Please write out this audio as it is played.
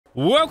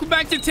Welcome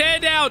back to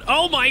Teardown.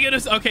 Oh my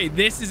goodness. Okay,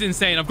 this is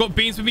insane. I've got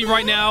Beans with me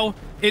right now.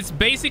 It's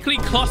basically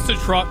Cluster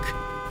Truck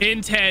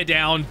in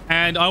Teardown,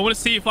 and I want to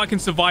see if I can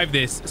survive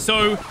this.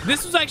 So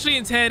this was actually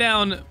in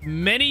Teardown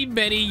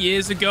many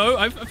years ago.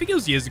 I think it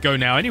was years ago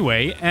now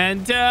anyway.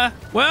 And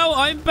well,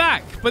 I'm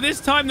back, but this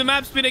time the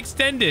map's been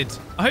extended.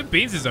 I hope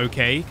Beans is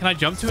okay. Can I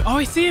jump to it? Oh,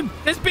 I see him.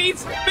 There's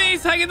Beans.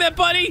 Beans, hang in there,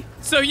 buddy.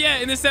 So yeah,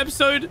 in this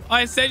episode,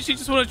 I essentially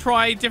just want to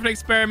try different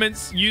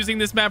experiments using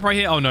this map right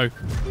here. Oh no.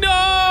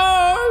 No!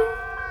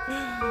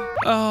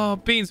 Oh,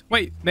 Beans.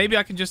 Wait, maybe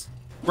I can just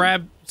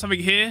grab something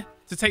here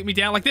to take me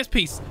down, like this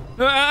piece.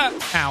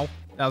 Ow.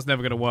 That was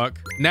never going to work.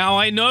 Now,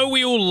 I know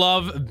we all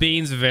love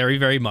Beans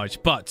very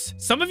much, but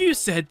some of you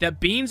said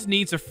that Beans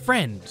needs a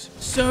friend.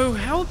 So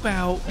how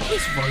about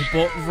this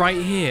robot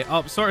right here?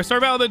 Oh, sorry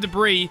about all the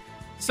debris.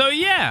 So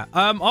yeah,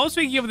 I was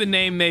thinking of the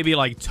name maybe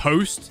like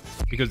Toast,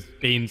 because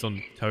Beans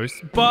on toast.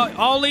 But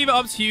I'll leave it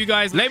up to you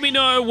guys. Let me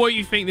know what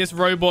you think this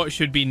robot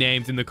should be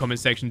named in the comment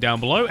section down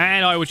below.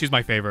 And I will choose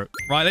my favorite.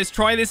 Right, let's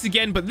try this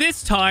again. But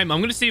this time, I'm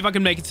going to see if I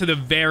can make it to the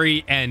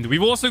very end.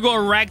 We've also got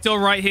a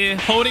ragdoll right here,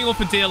 holding on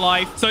for dear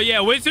life. So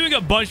yeah, we're doing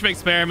a bunch of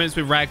experiments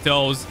with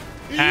ragdolls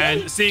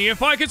and seeing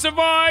if I can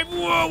survive.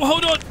 Whoa,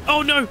 hold on.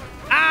 Oh no.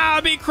 Ah,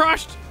 I'm being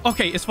crushed.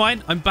 Okay, it's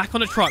fine. I'm back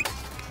on the truck.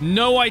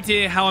 No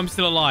idea how I'm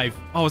still alive.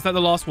 Oh, is that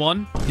the last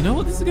one? You know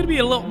what? This is going to be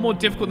a lot more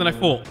difficult than I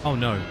thought. Oh,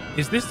 no.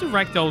 Is this the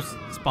ragdoll's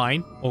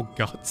spine or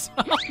guts?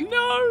 Oh,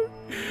 no.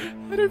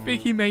 I don't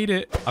think he made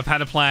it. I've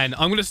had a plan.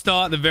 I'm going to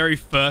start the very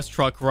first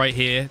truck right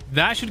here.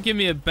 That should give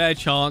me a better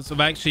chance of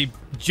actually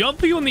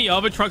jumping on the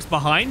other trucks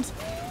behind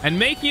and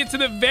making it to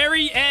the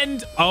very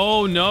end.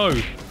 Oh, no.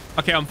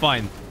 Okay, I'm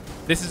fine.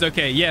 This is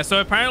okay. Yeah, so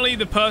apparently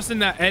the person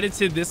that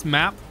edited this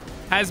map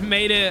has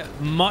made it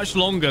much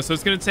longer. So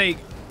it's going to take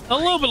a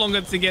little bit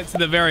longer to get to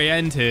the very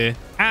end here.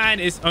 And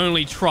it's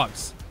only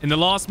trucks. In the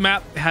last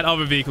map, it had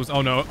other vehicles.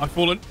 Oh, no. I've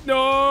fallen.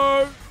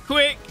 No.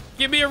 Quick.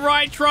 Give me a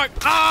ride truck.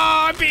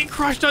 Ah, I'm being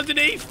crushed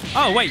underneath.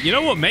 Oh, wait. You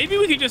know what? Maybe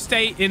we could just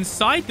stay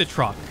inside the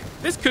truck.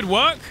 This could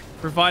work,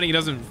 providing it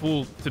doesn't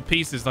fall to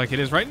pieces like it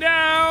is right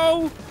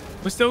now.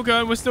 We're still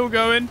going. We're still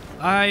going.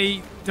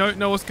 I don't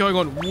know what's going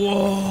on.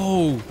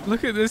 Whoa.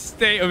 Look at the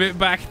state of it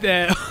back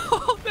there.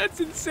 That's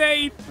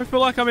insane. I feel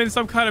like I'm in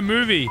some kind of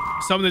movie.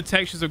 Some of the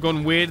textures have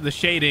gone weird. The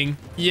shading.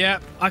 Yeah,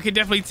 I can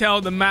definitely tell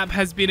the map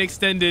has been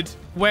extended.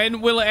 When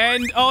will it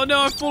end? Oh, no,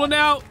 I've fallen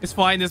out. It's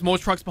fine. There's more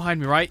trucks behind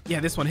me, right? Yeah,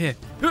 this one here.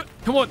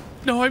 Come on.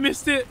 No, I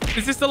missed it.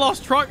 Is this the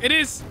last truck? It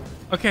is.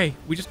 Okay,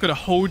 we just got to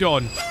hold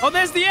on. Oh,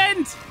 there's the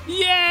end.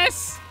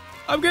 Yes.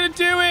 I'm going to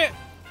do it.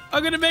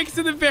 I'm going to make it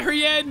to the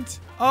very end.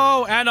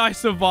 Oh, and I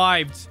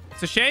survived.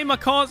 It's a shame I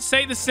can't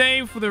say the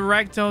same for the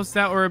ragdolls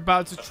that we're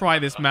about to try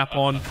this map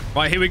on.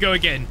 Right, here we go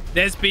again.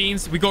 There's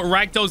Beans. We got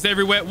ragdolls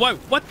everywhere. Whoa,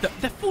 what the?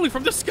 They're falling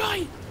from the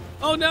sky.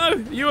 Oh, no.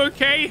 You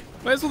okay?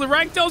 Where's all the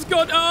ragdolls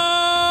gone?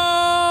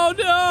 Oh,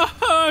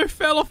 no.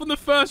 Fell off on the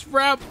first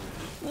ramp.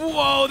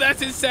 Whoa,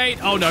 that's insane.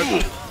 Oh,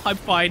 no. I'm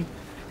fine.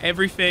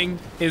 Everything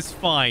is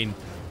fine.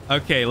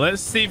 Okay,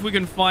 let's see if we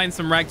can find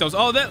some ragdolls.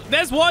 Oh,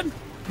 there's one.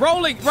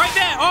 Rolling right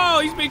there. Oh,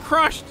 he's been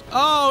crushed.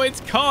 Oh,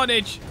 it's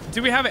carnage.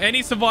 Do we have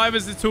any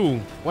survivors at all?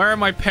 Where are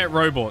my pet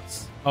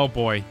robots? Oh,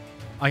 boy.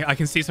 I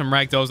can see some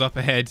ragdolls up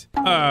ahead.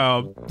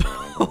 Oh.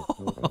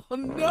 Oh,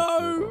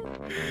 no.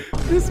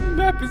 This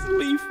map is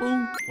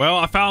lethal. Well,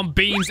 I found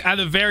Beans at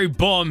the very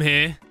bottom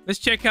here. Let's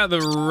check out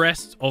the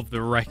rest of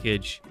the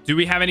wreckage. Do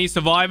we have any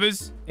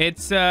survivors?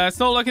 It's not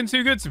looking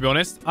too good, to be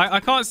honest. I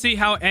can't see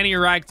how any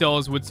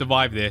ragdolls would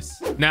survive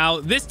this.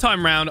 Now, this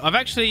time round, I've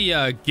actually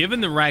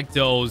given the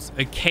ragdolls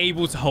a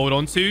cable to hold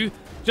on to,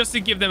 just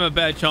to give them a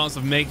better chance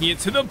of making it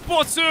to the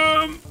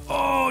bottom.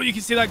 Oh, you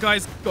can see that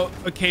guy's got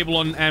a cable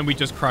on and we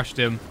just crushed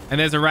him. And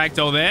there's a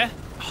ragdoll there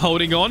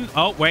holding on.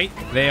 Oh, wait.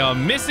 They are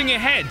missing a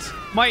head.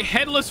 My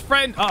headless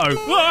friend. Uh-oh.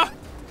 Ah!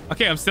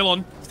 Okay, I'm still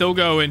on. Still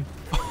going.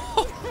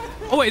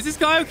 Oh, wait. Is this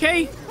guy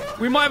okay?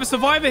 We might have a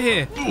survivor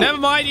here. Never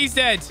mind. He's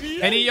dead.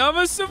 Any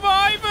other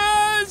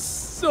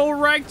survivors? All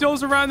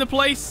ragdolls around the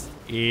place.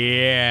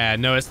 Yeah.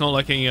 No, it's not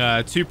looking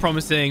too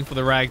promising for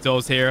the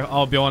ragdolls here.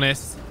 I'll be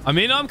honest. I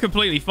mean, I'm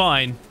completely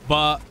fine,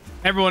 but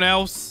everyone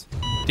else,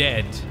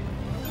 dead.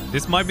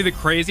 This might be the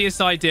craziest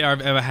idea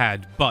I've ever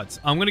had, but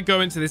I'm going to go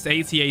into this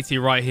 8080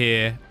 right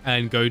here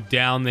and go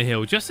down the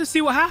hill just to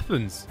see what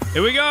happens.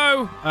 Here we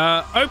go.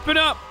 Open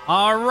up.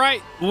 All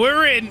right,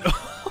 we're in.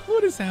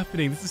 What is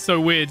happening? This is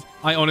so weird.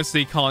 I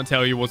honestly can't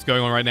tell you what's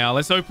going on right now.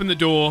 Let's open the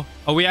door.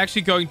 Are we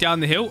actually going down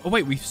the hill? Oh,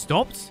 wait, we've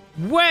stopped?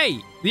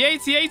 Wait, the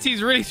 8080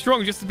 is really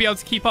strong just to be able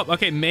to keep up.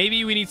 Okay,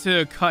 maybe we need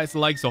to cut his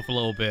legs off a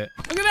little bit.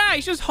 Look at that.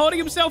 He's just holding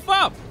himself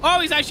up. Oh,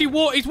 he's actually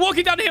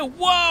walking down the hill.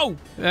 Whoa.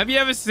 Have you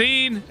ever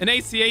seen an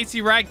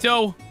 8080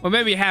 ragdoll? Well,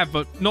 maybe you have,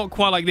 but not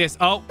quite like this.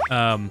 Oh,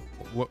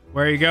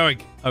 where are you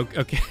going? Oh,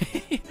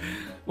 okay.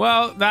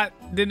 Well, that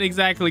didn't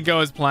exactly go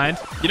as planned.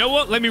 You know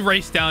what? Let me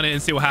race down it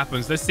and see what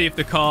happens. Let's see if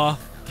the car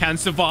can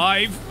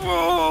survive.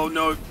 Oh,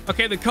 no.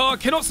 Okay, the car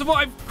cannot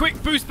survive.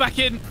 Quick, boost back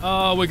in.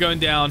 Oh, we're going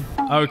down.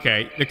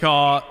 Okay, the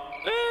car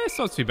it's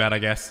not too bad, I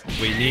guess.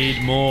 We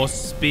need more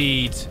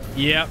speed.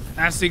 Yep,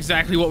 that's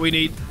exactly what we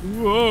need.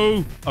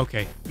 Whoa.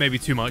 Okay, maybe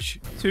too much.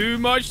 Too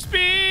much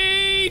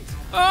speed.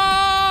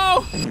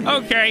 Oh,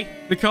 okay.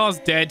 The car's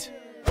dead.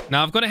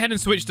 Now, I've gone ahead and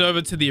switched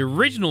over to the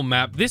original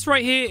map. This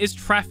right here is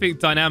Traffic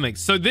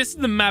Dynamics. So this is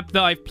the map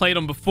that I've played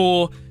on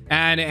before,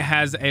 and it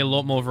has a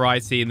lot more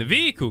variety in the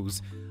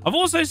vehicles. I've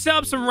also set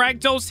up some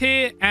ragdolls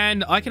here,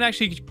 and I can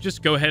actually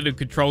just go ahead and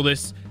control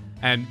this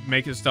and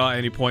make it start at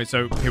any point.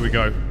 So here we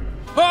go.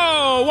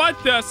 Oh,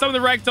 what the? Some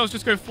of the ragdolls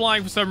just go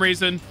flying for some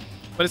reason,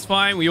 but it's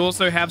fine. We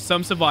also have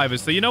some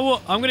survivors. So you know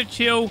what? I'm going to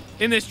chill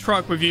in this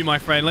truck with you, my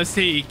friend. Let's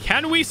see.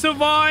 Can we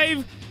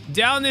survive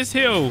down this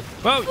hill?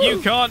 Well,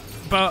 you can't,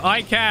 but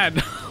I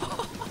can.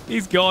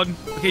 He's gone.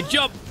 Okay,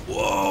 jump.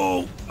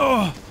 Whoa.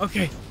 Oh,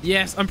 okay.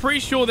 Yes, I'm pretty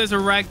sure there's a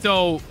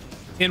ragdoll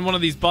in one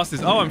of these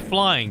buses. Oh, I'm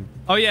flying.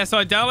 Oh, yeah, so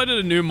I downloaded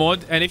a new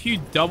mod, and if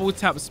you double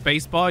tap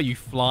spacebar, you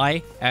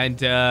fly.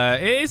 And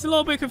it's a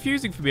little bit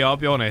confusing for me, I'll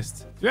be honest.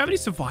 Do we have any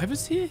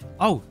survivors here?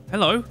 Oh,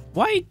 hello.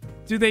 Why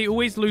do they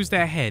always lose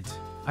their head?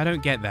 I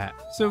don't get that.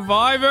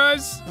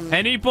 Survivors?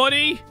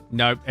 Anybody?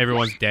 Nope,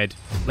 everyone's dead.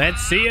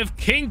 Let's see if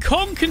King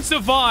Kong can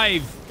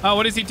survive. Oh,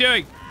 what is he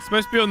doing? He's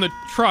supposed to be on the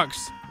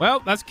trucks. Well,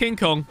 that's King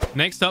Kong.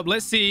 Next up,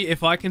 let's see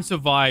if I can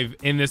survive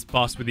in this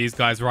bus with these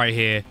guys right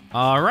here.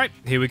 All right,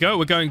 here we go.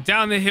 We're going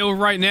down the hill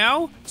right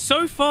now.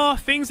 So far,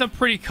 things are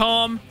pretty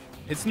calm.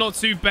 It's not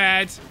too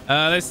bad.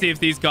 Let's see if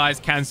these guys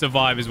can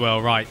survive as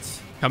well. Right,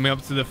 coming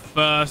up to the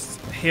first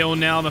hill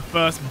now, the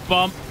first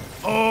bump.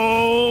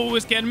 Oh,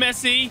 it's getting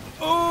messy.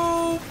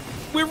 Oh,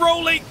 we're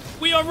rolling.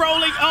 We are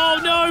rolling.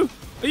 Oh, no.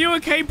 Are you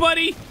okay,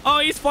 buddy? Oh,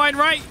 he's fine,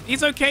 right?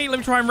 He's okay. Let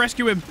me try and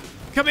rescue him.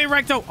 Come here,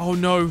 Ragdoll. Oh,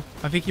 no.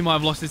 I think he might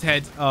have lost his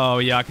head. Oh,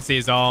 yeah, I can see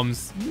his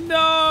arms.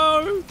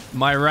 No.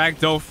 My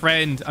Ragdoll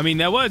friend. I mean,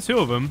 there were two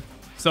of them.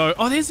 So,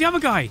 oh, there's the other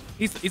guy.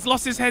 He's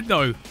lost his head,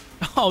 though.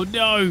 Oh,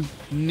 no.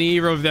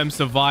 Neither of them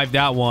survived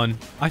that one.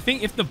 I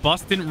think if the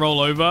bus didn't roll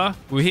over,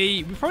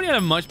 we probably had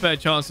a much better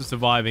chance of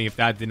surviving if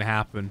that didn't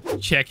happen.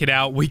 Check it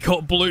out. We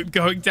got Bloop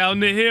going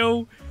down the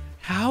hill.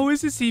 How is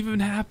this even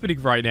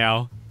happening right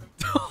now?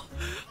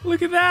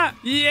 Look at that.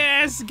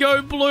 Yes,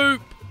 go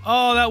Bloop.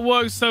 Oh, that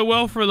worked so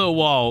well for a little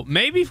while.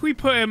 Maybe if we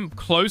put him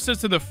closer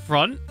to the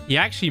front, he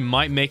actually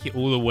might make it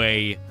all the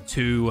way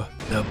to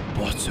the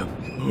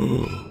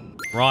bottom.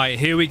 Right,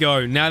 here we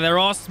go. Now, there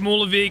are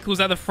smaller vehicles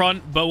at the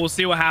front, but we'll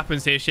see what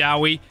happens here, shall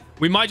we?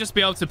 We might just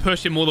be able to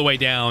push him all the way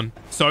down.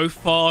 So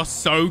far,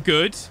 so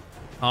good.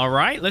 All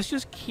right, let's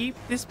just keep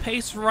this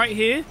pace right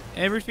here.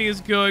 Everything is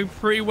going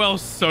pretty well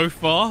so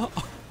far.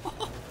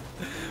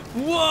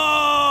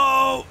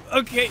 Whoa!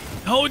 Okay,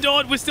 hold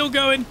on. We're still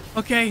going.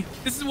 Okay,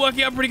 this is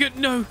working out pretty good.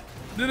 No.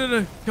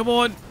 Come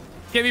on.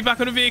 Get me back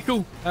on a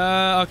vehicle.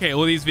 Okay,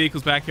 all these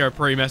vehicles back here are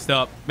pretty messed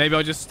up. Maybe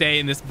I'll just stay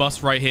in this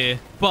bus right here.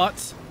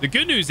 But the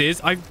good news is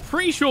I'm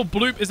pretty sure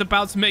Bloop is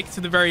about to make it to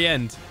the very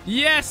end.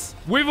 Yes!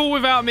 With or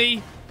without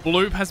me,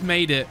 Bloop has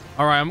made it.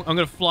 All right, I'm going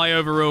to fly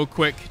over real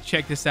quick.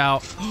 Check this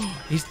out.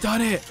 He's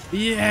done it.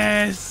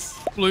 Yes!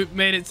 Bloop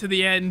made it to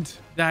the end.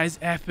 That is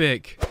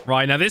epic.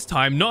 Right, now this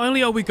time, not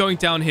only are we going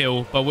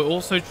downhill, but we're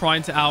also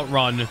trying to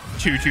outrun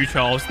Choo Choo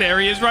Charles. There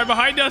he is right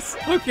behind us.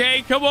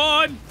 Okay, come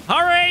on.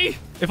 Hurry.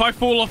 If I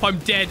fall off, I'm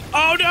dead.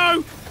 Oh,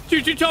 no.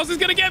 Choo Choo Charles is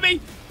going to get me.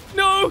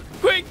 No.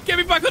 Quick, get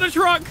me back on the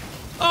truck.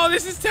 Oh,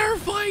 this is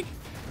terrifying.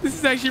 This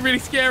is actually really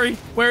scary.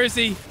 Where is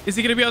he? Is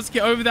he going to be able to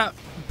get over that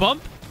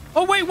bump?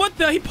 Oh, wait, what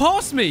the? He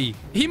passed me.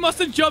 He must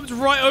have jumped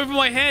right over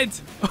my head.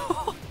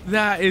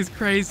 That is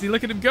crazy.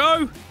 Look at him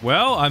go.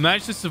 Well, I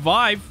managed to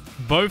survive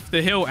both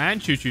the hill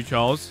and Choo Choo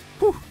Charles.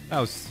 Whew, that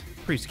was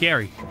pretty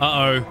scary.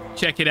 Uh-oh.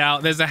 Check it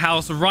out. There's a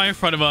house right in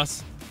front of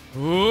us.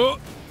 Ooh.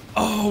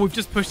 Oh, we've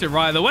just pushed it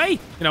right out of the way.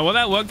 You know what?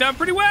 That worked out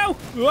pretty well.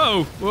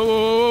 Whoa.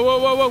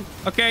 Whoa.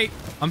 Okay.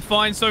 I'm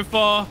fine so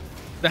far.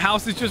 The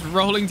house is just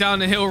rolling down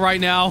the hill right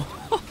now.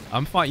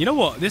 I'm fine. You know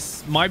what?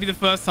 This might be the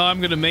first time I'm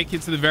going to make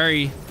it to the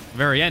very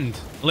end.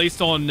 At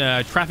least on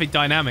Traffic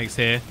Dynamics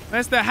here.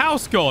 Where's the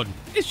house gone?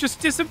 It's just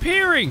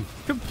disappearing.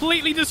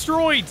 Completely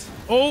destroyed.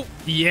 Oh,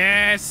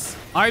 yes.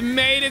 I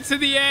made it to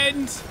the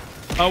end.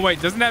 Oh,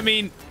 wait. Doesn't that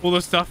mean all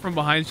the stuff from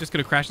behind is just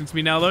going to crash into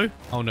me now, though?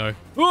 Oh, no.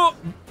 Oh,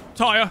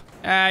 tire.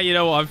 You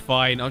know what? I'm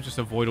fine. I'll just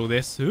avoid all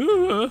this.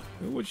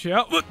 Watch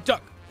out.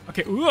 Duck.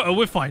 Okay,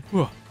 we're fine.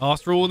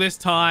 After all this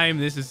time,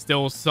 this is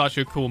still such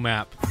a cool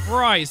map.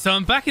 Right, so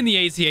I'm back in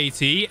the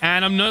AT-AT,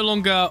 and I'm no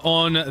longer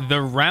on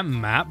the ramp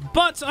map,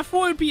 but I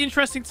thought it would be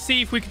interesting to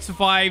see if we could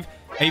survive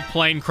a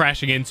plane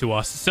crashing into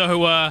us.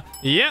 So,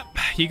 yep,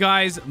 you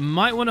guys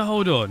might want to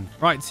hold on.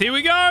 Right, here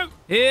we go.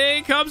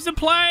 Here comes the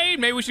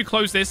plane. Maybe we should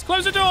close this.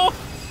 Close the door.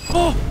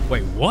 Oh,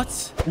 wait, what?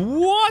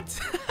 What?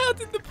 How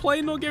did the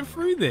plane not get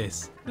through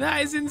this?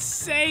 That is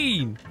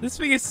insane. This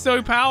thing is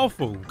so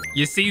powerful.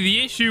 You see,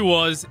 the issue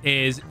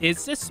is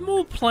it's a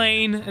small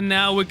plane, and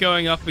now we're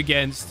going up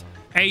against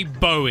a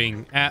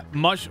Boeing at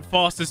much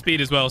faster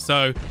speed as well.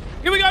 So,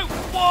 here we go.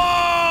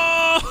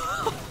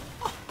 Whoa!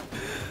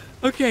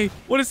 Okay,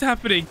 what is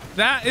happening?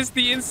 That is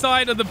the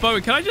inside of the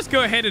Boeing. Can I just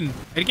go ahead and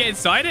get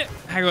inside it?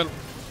 Hang on.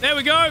 There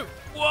we go.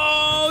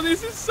 Whoa,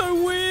 this is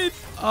so weird.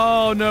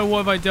 Oh, no, what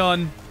have I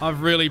done?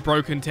 I've really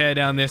broken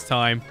Teardown this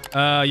time.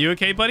 You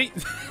okay, buddy?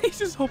 He's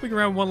just hopping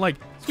around one leg.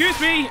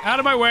 Excuse me, out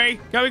of my way.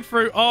 Going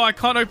through. Oh, I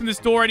can't open this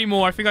door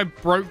anymore. I think I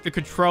broke the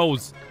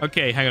controls.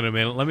 Okay, hang on a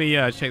minute. Let me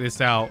check this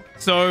out.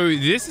 So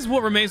this is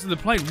what remains of the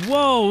plane.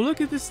 Whoa,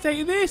 look at the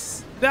state of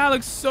this. That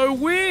looks so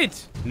weird.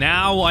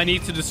 Now I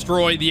need to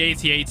destroy the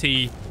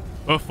AT-AT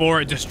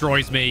before it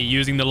destroys me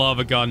using the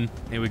lava gun.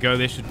 Here we go.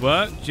 This should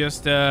work.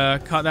 Just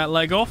cut that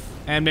leg off.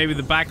 And maybe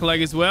the back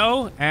leg as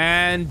well.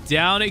 And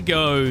down it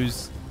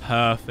goes.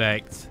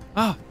 Perfect.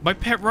 Ah, my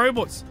pet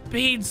robots.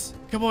 Beans.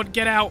 Come on,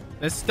 get out.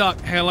 They're stuck.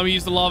 Hey, let me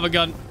use the lava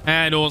gun.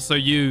 And also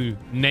you,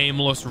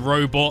 nameless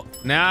robot.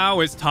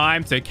 Now it's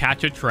time to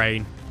catch a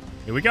train.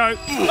 Here we go.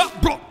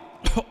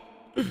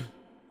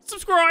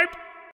 Subscribe.